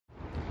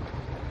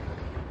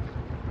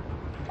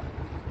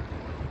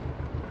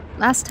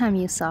Last time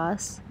you saw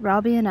us,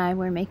 Robbie and I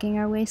were making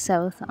our way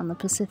south on the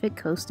Pacific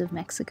coast of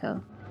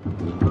Mexico.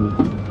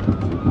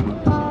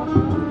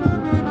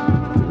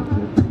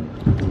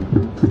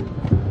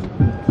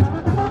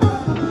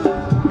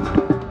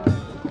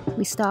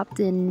 We stopped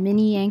in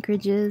mini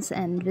anchorages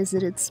and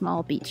visited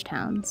small beach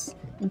towns,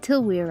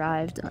 until we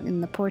arrived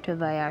in the Puerto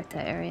Vallarta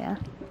area.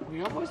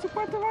 We almost to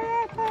Puerto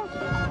Vallarta!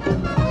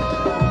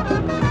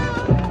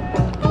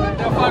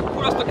 Andiamo a fare il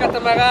culo sto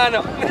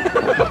catamarano!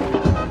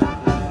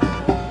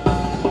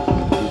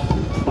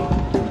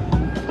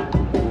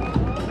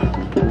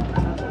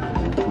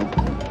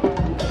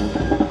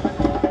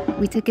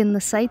 We took in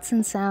the sights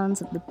and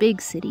sounds of the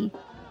big city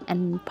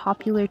and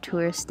popular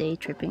tourist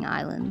day-tripping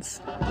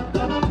islands.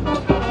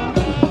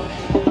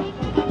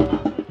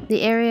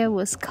 The area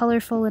was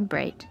colorful and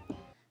bright,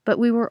 but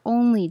we were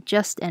only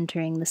just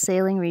entering the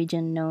sailing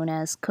region known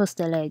as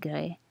Costa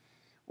Alegre,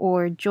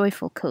 or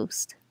Joyful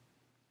Coast.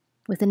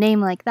 With a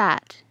name like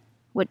that,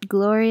 what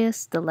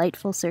glorious,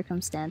 delightful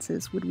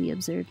circumstances would we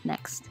observe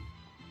next?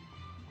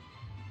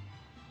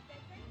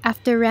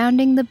 After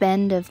rounding the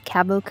bend of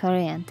Cabo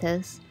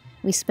Corrientes,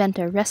 we spent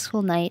a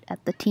restful night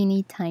at the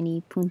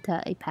teeny-tiny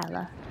Punta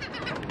Ipala.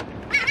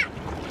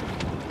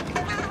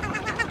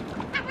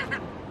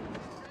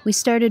 We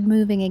started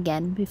moving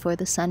again before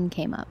the sun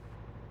came up.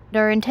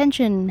 Our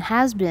intention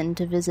has been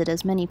to visit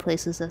as many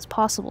places as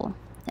possible,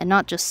 and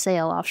not just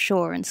sail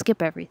offshore and skip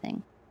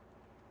everything.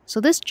 So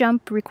this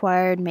jump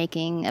required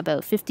making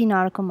about 50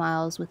 nautical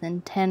miles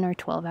within 10 or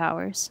 12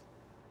 hours.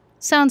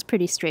 Sounds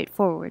pretty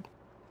straightforward.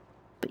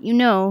 But you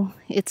know,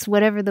 it's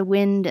whatever the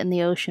wind and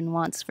the ocean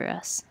wants for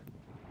us.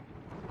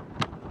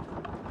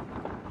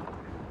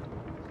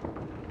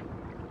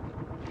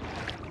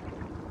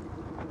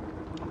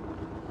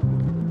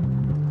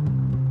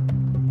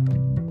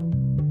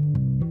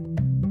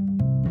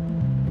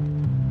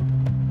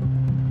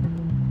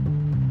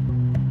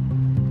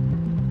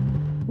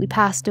 We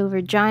passed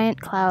over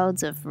giant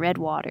clouds of red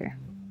water.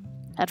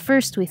 At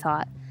first we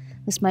thought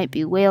this might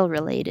be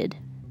whale-related.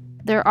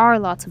 There are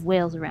lots of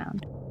whales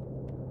around.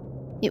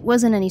 It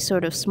wasn't any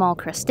sort of small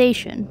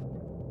crustacean.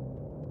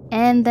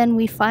 And then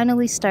we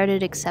finally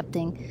started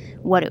accepting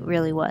what it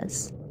really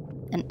was.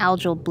 An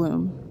algal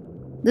bloom.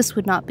 This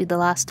would not be the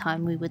last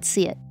time we would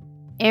see it.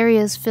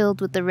 Areas filled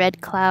with the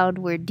red cloud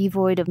were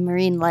devoid of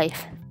marine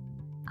life.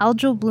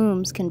 Algal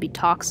blooms can be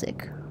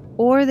toxic,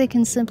 or they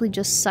can simply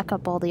just suck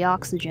up all the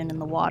oxygen in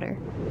the water.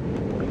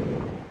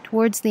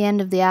 Towards the end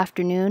of the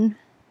afternoon,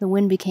 the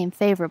wind became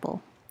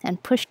favorable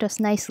and pushed us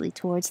nicely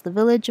towards the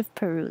village of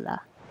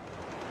Perula.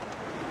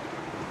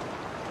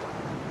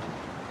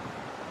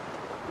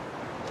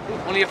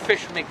 Only a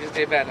fish makes this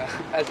day better,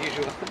 as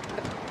usual.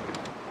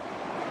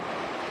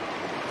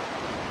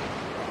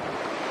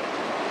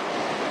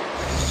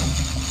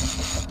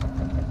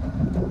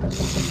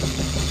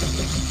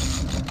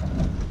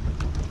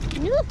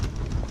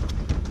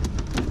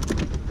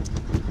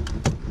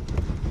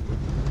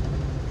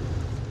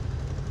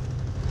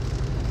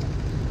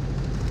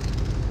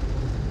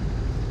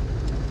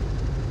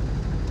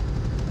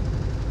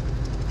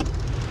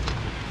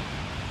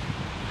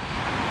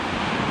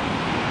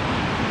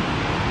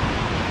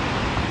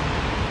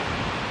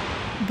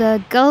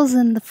 The gulls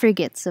and the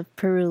frigates of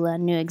Perula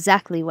knew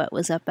exactly what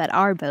was up at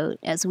our boat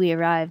as we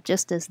arrived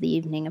just as the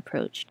evening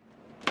approached.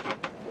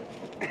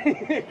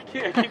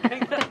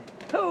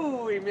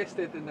 Oh, we missed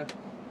it in the...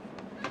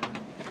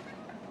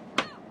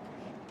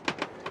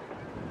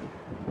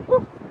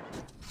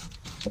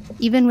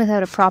 Even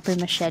without a proper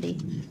machete,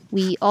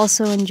 we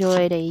also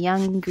enjoyed a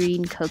young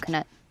green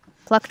coconut,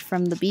 plucked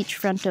from the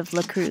beachfront of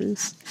La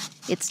Cruz,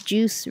 its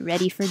juice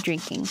ready for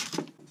drinking.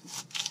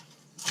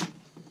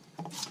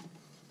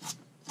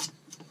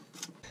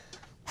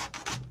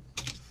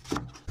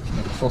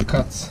 Four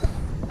cuts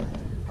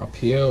up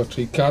here, or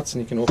 3 cuts,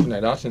 and you can open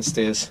that out and it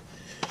stays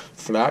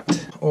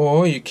flat.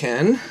 Or you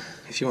can,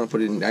 if you want to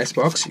put it in the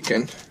icebox, you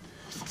can.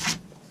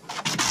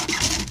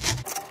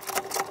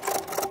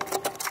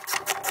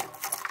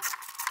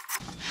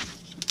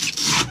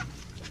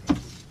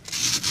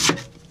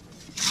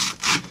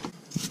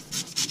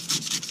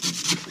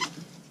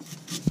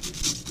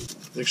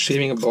 Like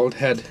shaving a bald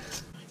head.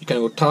 You can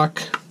go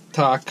tack,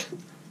 tack,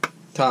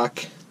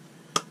 tack,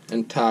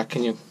 and tack,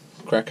 and you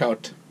crack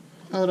out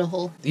A little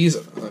hole. These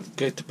are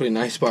good to put in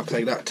an icebox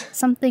like that.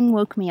 Something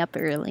woke me up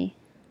early.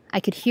 I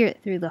could hear it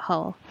through the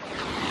hull.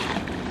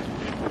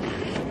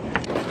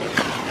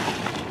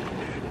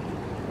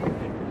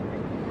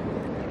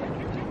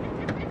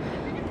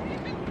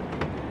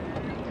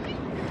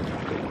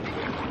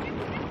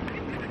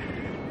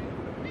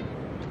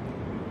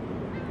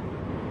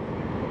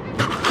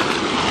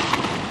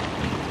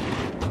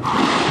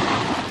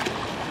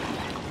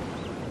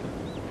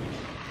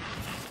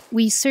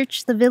 We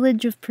searched the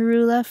village of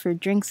Perula for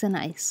drinks and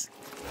ice.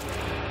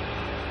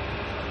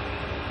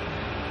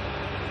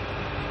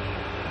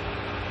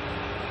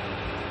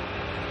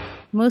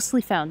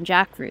 Mostly found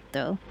jackfruit,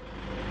 though.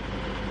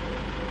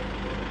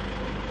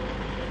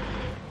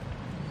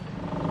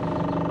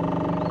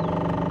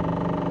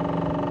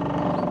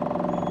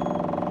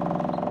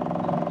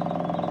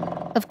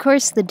 Of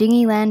course, the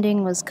dinghy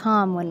landing was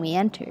calm when we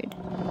entered,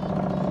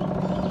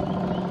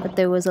 but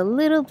there was a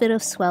little bit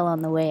of swell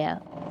on the way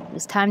out. It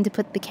was time to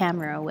put the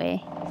camera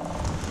away.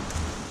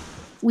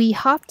 We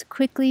hopped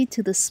quickly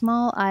to the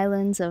small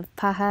islands of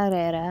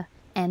Pajarera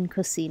and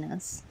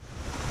Cocinas.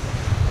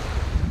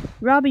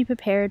 Robbie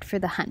prepared for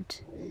the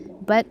hunt,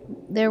 but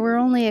there were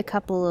only a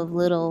couple of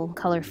little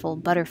colorful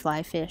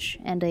butterfly fish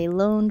and a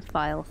lone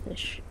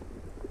filefish.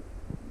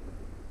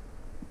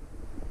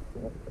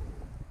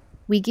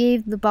 We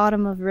gave the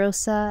bottom of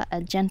Rosa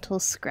a gentle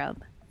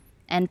scrub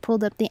and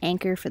pulled up the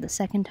anchor for the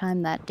second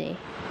time that day.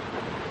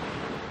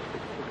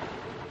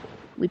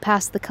 We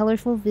passed the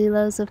colorful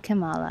villas of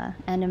Kemala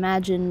and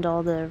imagined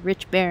all the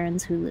rich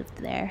barons who lived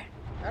there.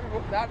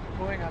 That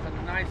going has a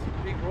nice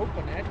big rope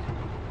on it.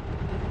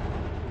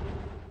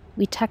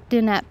 We tucked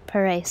in at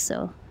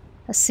Paraiso,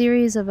 a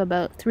series of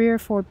about 3 or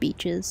 4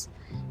 beaches,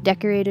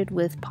 decorated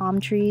with palm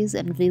trees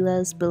and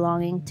villas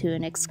belonging to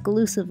an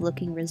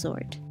exclusive-looking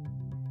resort.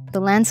 The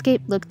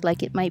landscape looked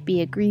like it might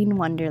be a green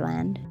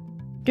wonderland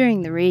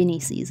during the rainy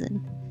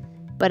season,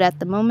 but at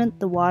the moment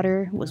the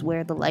water was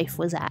where the life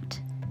was at.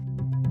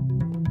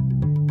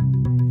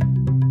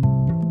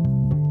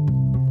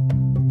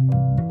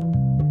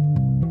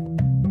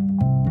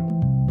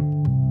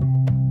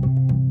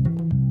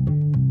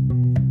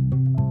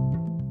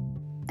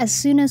 As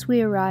soon as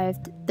we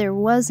arrived, there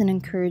was an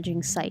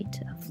encouraging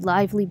sight of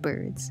lively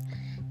birds,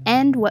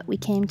 and what we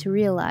came to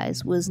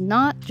realize was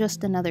not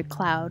just another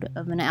cloud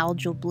of an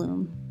algal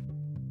bloom.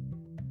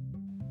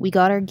 We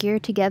got our gear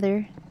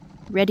together,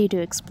 ready to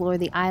explore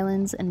the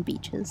islands and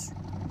beaches.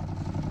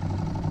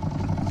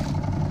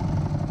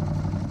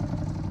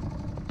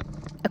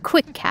 A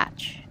quick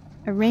catch,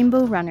 a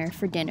rainbow runner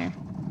for dinner.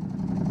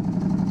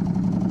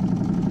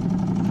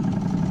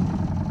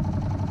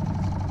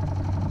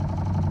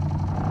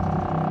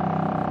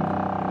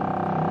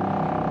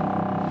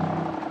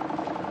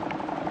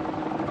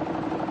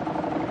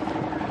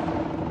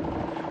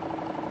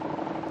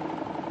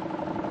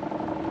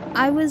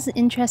 I was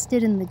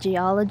interested in the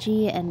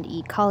geology and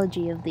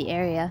ecology of the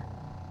area,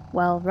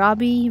 while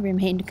Robbie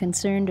remained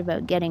concerned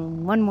about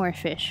getting one more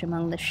fish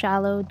among the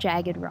shallow,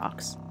 jagged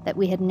rocks that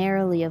we had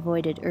narrowly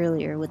avoided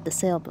earlier with the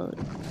sailboat.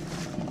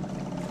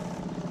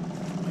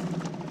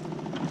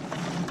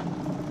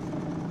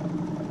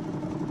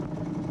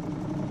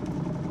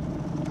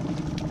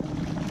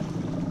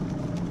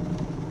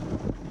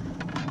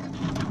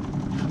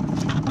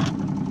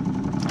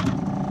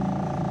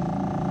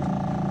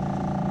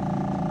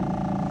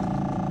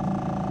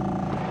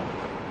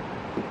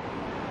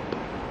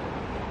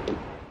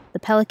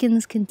 The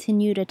pelicans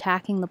continued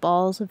attacking the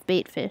balls of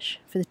baitfish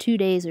for the 2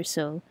 days or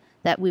so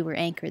that we were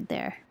anchored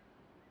there.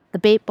 The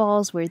bait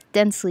balls were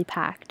densely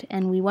packed,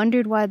 and we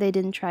wondered why they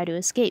didn't try to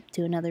escape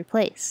to another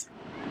place.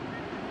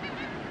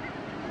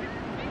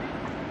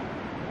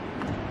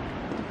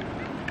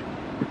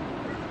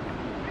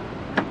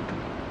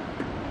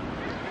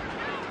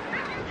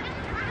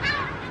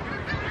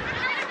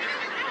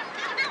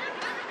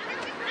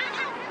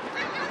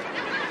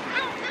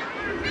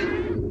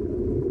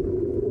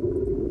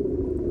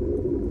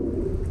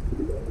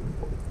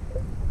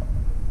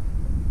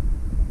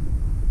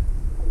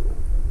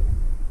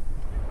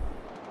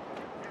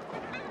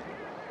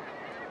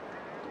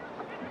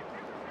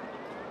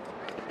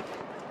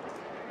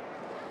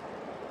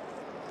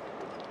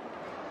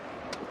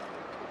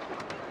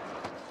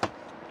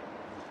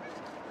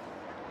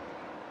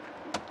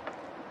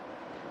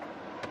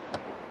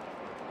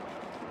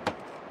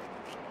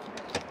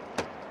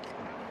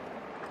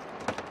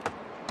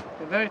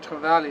 Very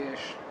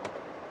trevally-ish.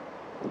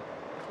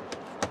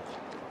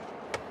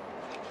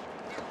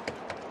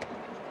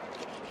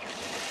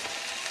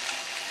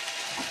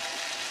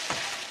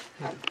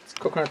 It's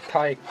coconut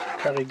Thai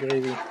curry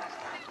gravy.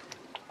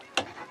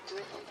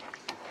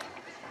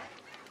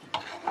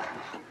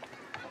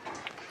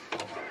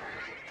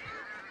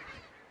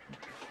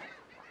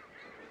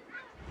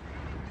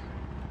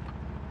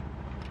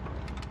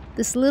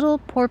 This little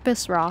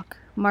porpoise rock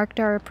marked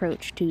our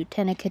approach to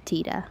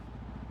Tenecatita.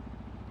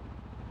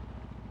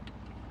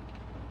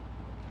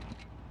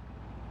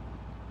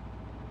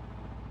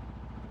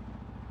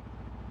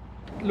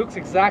 It looks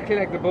exactly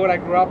like the boat I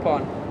grew up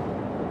on.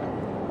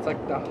 It's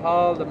like the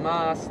hull, the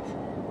mast.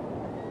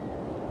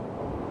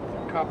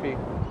 Copy.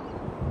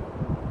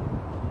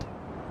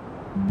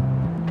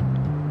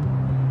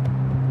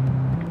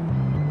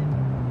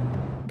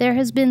 There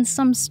has been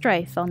some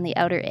strife on the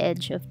outer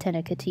edge of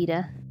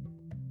Tenecatita.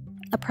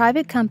 A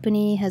private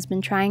company has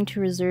been trying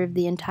to reserve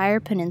the entire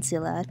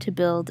peninsula to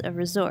build a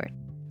resort,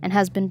 and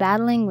has been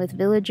battling with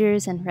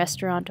villagers and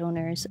restaurant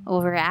owners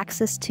over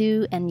access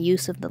to and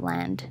use of the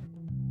land.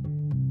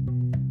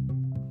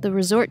 The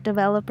resort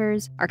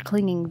developers are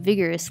clinging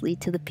vigorously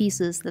to the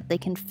pieces that they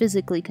can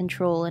physically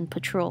control and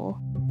patrol.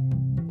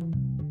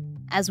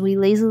 As we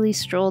lazily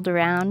strolled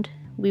around,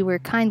 we were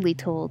kindly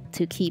told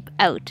to keep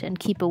out and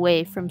keep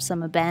away from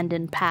some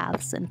abandoned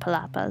paths and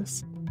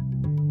palapas.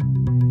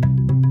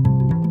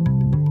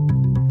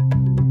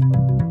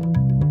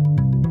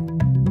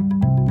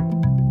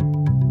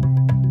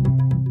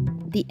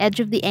 edge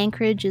of the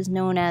anchorage is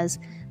known as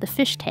the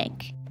fish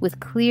tank, with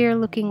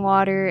clear-looking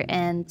water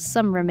and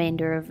some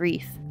remainder of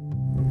reef.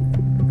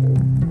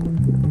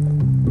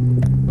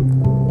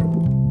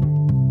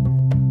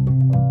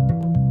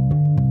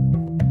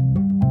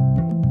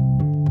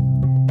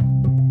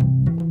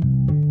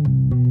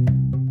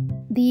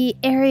 The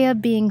area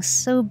being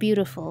so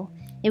beautiful,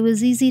 it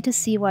was easy to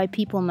see why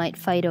people might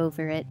fight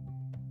over it.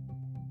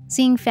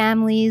 Seeing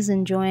families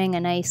enjoying a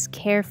nice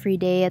carefree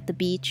day at the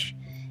beach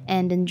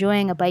and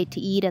enjoying a bite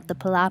to eat at the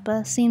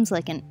palapa seems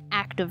like an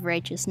act of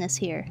righteousness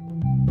here.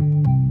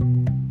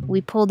 We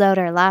pulled out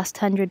our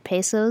last 100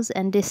 pesos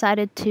and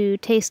decided to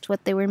taste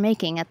what they were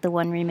making at the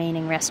one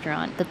remaining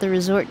restaurant that the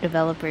resort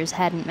developers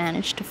hadn't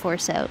managed to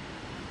force out.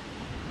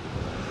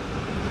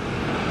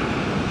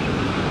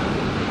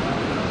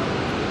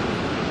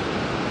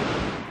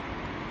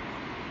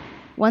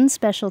 One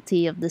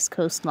specialty of this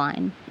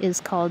coastline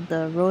is called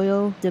the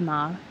rollo de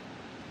mar.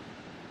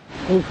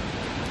 Oh,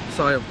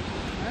 sorry,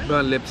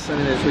 burnt lips.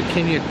 Anyways, we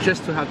came here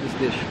just to have this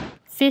dish.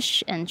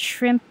 Fish and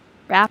shrimp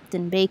wrapped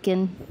in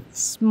bacon,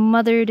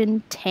 smothered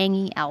in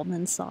tangy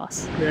almond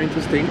sauce. Very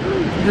interesting.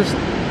 Just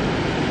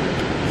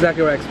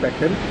exactly what I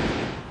expected.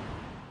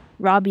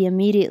 Robbie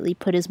immediately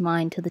put his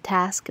mind to the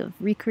task of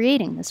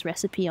recreating this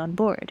recipe on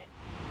board.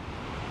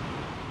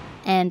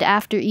 And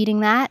after eating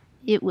that,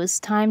 it was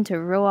time to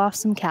row off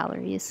some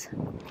calories.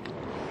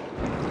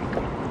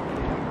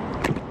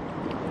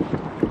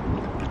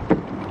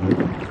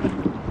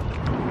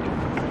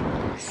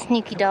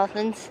 Sneaky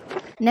dolphins.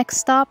 Next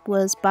stop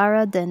was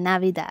Barra de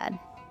Navidad.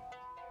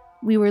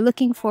 We were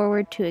looking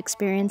forward to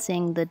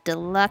experiencing the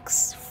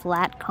deluxe,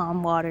 flat,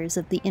 calm waters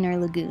of the inner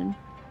lagoon.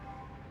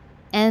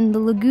 And the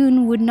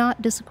lagoon would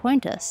not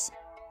disappoint us.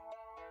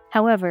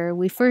 However,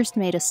 we first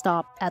made a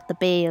stop at the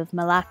Bay of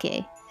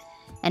Malacca,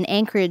 an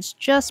anchorage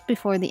just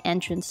before the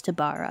entrance to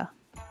Barra,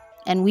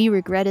 and we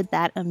regretted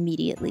that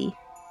immediately,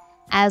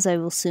 as I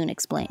will soon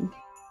explain.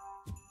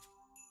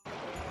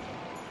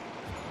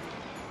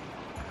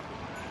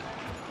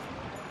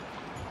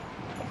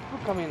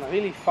 Coming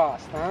really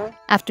fast, huh?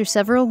 After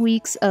several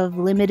weeks of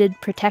limited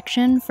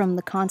protection from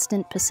the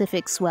constant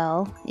Pacific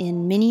swell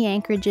in mini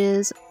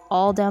anchorages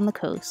all down the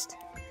coast,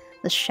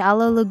 the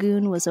shallow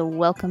lagoon was a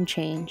welcome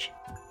change.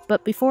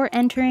 But before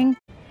entering,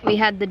 we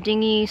had the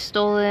dinghy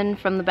stolen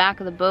from the back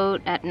of the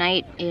boat at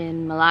night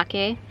in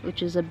Malacca,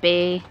 which is a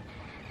bay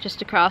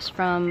just across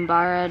from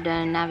Barra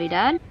de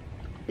Navidad.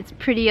 It's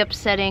pretty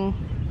upsetting.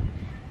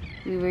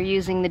 We were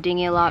using the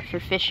dinghy a lot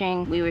for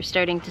fishing. We were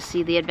starting to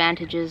see the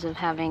advantages of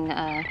having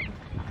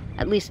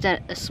at least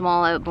a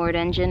small outboard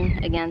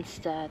engine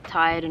against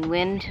tide and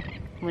wind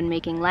when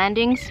making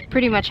landings.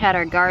 Pretty much had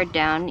our guard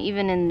down.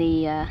 Even in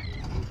the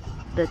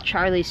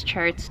Charlie's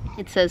charts,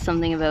 it says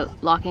something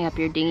about locking up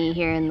your dinghy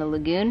here in the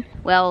lagoon.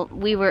 Well,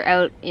 we were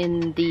out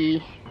in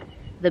the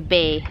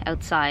bay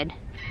outside,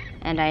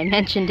 and I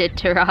mentioned it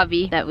to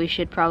Robbie that we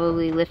should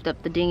probably lift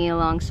up the dinghy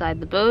alongside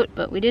the boat,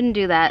 but we didn't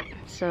do that,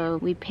 so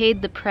we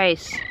paid the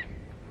price,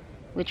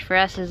 which for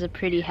us is a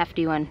pretty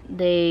hefty one.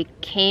 They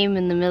came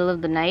in the middle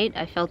of the night.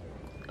 I felt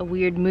a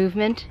weird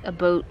movement. A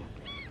boat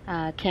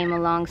came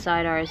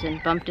alongside ours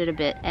and bumped it a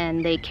bit,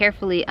 and they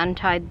carefully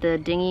untied the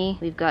dinghy.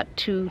 We've got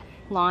 2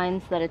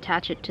 lines that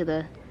attach it to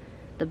the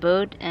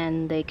boat,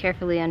 and they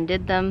carefully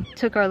undid them,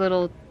 took our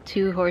little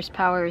 2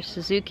 horsepower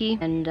Suzuki,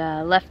 and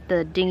left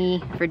the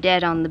dinghy for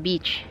dead on the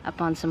beach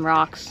up on some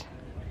rocks,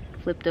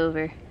 flipped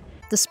over.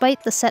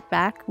 Despite the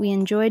setback, we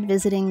enjoyed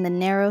visiting the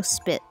narrow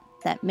spit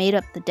that made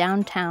up the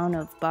downtown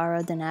of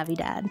Barra de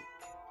Navidad.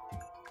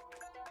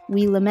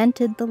 We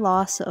lamented the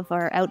loss of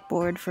our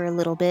outboard for a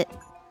little bit,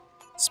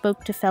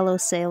 spoke to fellow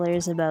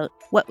sailors about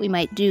what we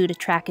might do to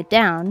track it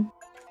down,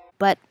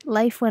 but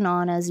life went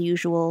on as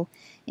usual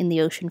in the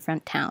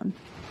oceanfront town.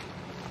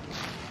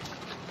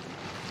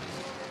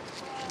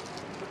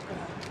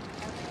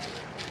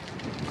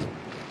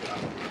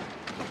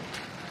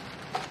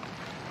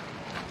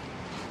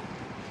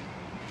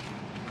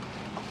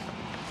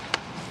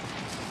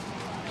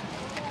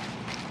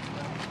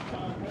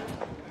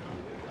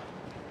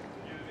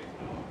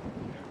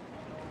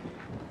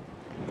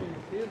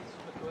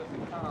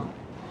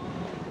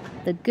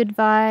 The good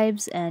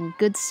vibes and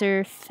good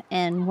surf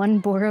and one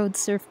borrowed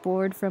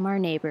surfboard from our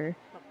neighbor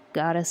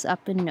got us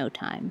up in no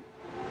time.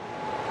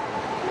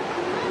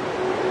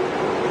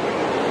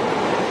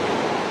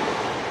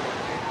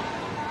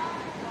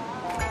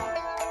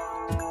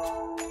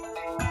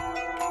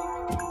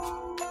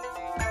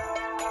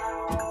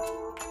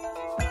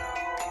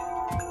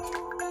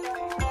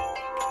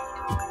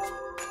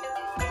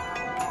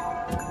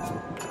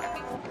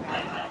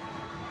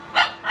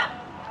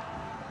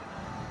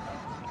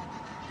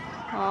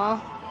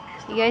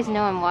 Aw, you guys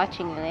know I'm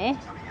watching you, eh?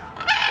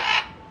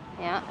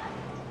 Yeah.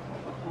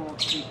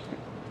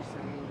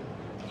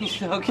 He's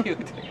so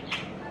cute.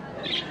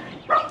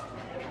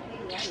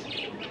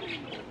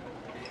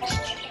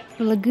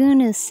 The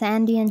lagoon is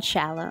sandy and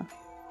shallow.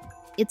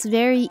 It's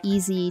very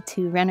easy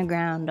to run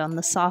aground on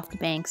the soft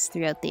banks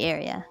throughout the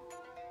area.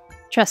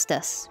 Trust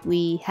us,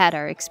 we had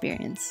our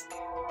experience.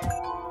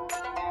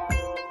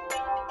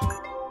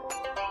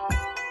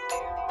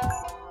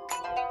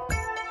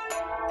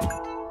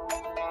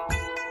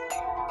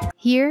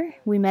 Here,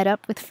 we met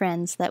up with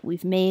friends that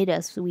we've made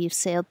as we've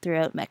sailed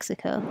throughout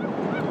Mexico.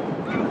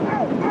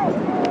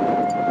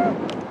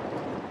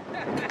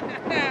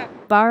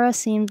 Barra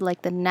seemed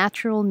like the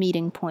natural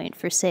meeting point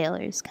for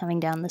sailors coming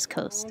down this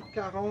coast.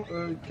 40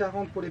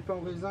 pour les pains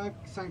au raisin,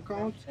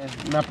 50.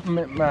 Ma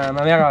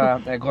mère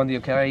a grandi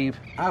au Caraïbes.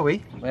 Ah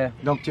oui? Ouais.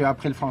 Donc tu as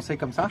appris le français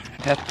comme ça?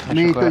 Peut-être.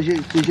 Mais t'as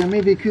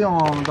jamais vécu dans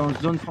une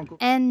zone franco.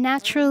 And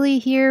naturally,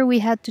 here we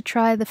had to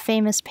try the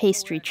famous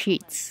pastry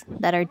treats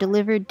that are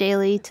delivered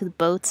daily to the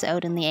boats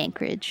out in the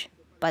anchorage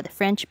by the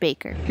French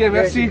baker. Ok,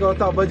 merci.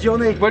 Bonne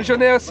journée. Bonne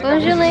journée aussi.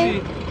 Bonne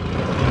journée.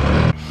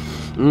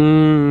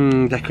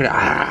 D'accord.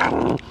 Ah,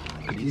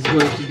 it's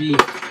going to be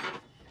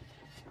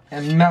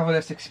a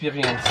marvelous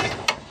experience.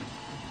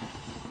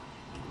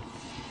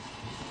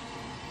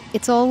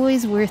 It's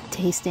always worth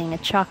tasting a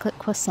chocolate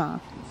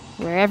croissant,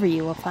 wherever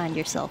you will find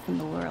yourself in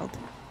the world.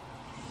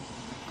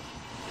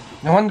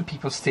 No wonder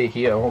people stay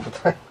here all the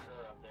time.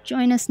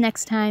 Join us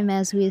next time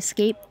as we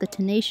escape the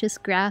tenacious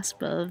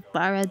grasp of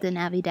Barra de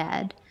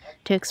Navidad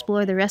to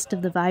explore the rest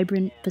of the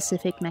vibrant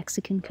Pacific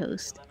Mexican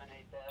coast,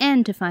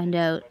 and to find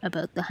out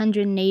about the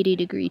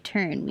 180-degree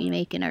turn we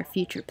make in our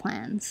future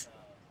plans.